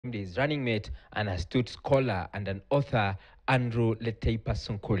his running mate, an astute scholar and an author, Andrew Leteipa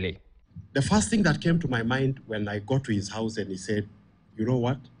Sunkule. The first thing that came to my mind when I got to his house and he said, "You know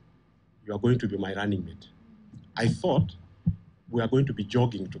what? You are going to be my running mate." I thought we are going to be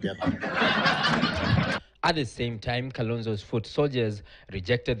jogging together. At the same time, Kalonzo's foot soldiers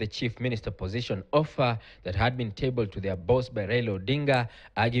rejected the chief minister position offer that had been tabled to their boss by Raila Odinga,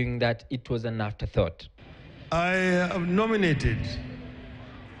 arguing that it was an afterthought. I have nominated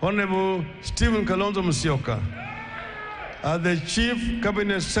Honorable Stephen Kalonzo Musyoka as the Chief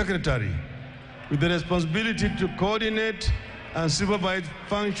Cabinet Secretary with the responsibility to coordinate and supervise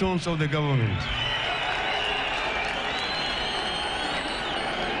functions of the government.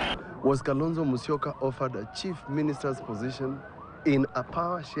 Was Kalonzo Musyoka offered a chief minister's position in a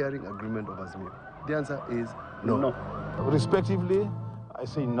power-sharing agreement of Azimio? The answer is no. No. Respectively, I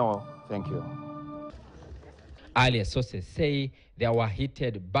say no, thank you. Earlier sources say there were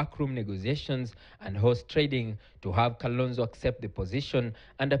heated backroom negotiations and horse trading to have Kalonzo accept the position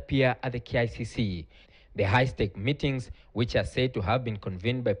and appear at the KICC. The high-stake meetings, which are said to have been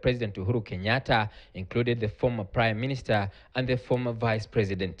convened by President Uhuru Kenyatta, included the former Prime Minister and the former Vice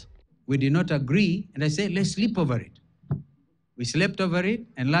President. We did not agree, and I said, let's sleep over it. We slept over it,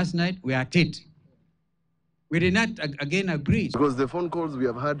 and last night we are at it. We did not again agree. Because the phone calls we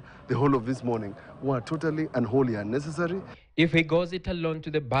have had the whole of this morning were totally and wholly unnecessary. If he goes it alone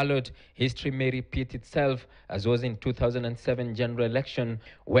to the ballot, history may repeat itself, as was in 2007 general election,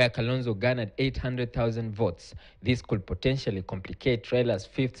 where Kalonzo garnered 800,000 votes. This could potentially complicate Raila's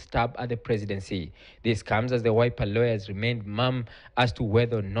fifth stab at the presidency. This comes as the Wiper lawyers remained mum as to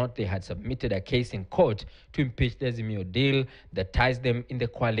whether or not they had submitted a case in court to impeach the Azimio deal that ties them in the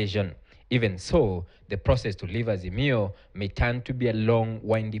coalition. Even so, the process to leave Azimio may turn to be a long,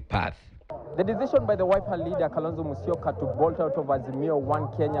 windy path. The decision by the Wiper leader Kalonzo Musyoka to bolt out of Azimio One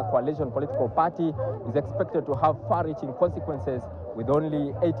Kenya coalition political party is expected to have far-reaching consequences, with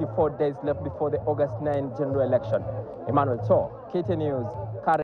only 84 days left before the August 9 general election. Emmanuel Cho, KTN News.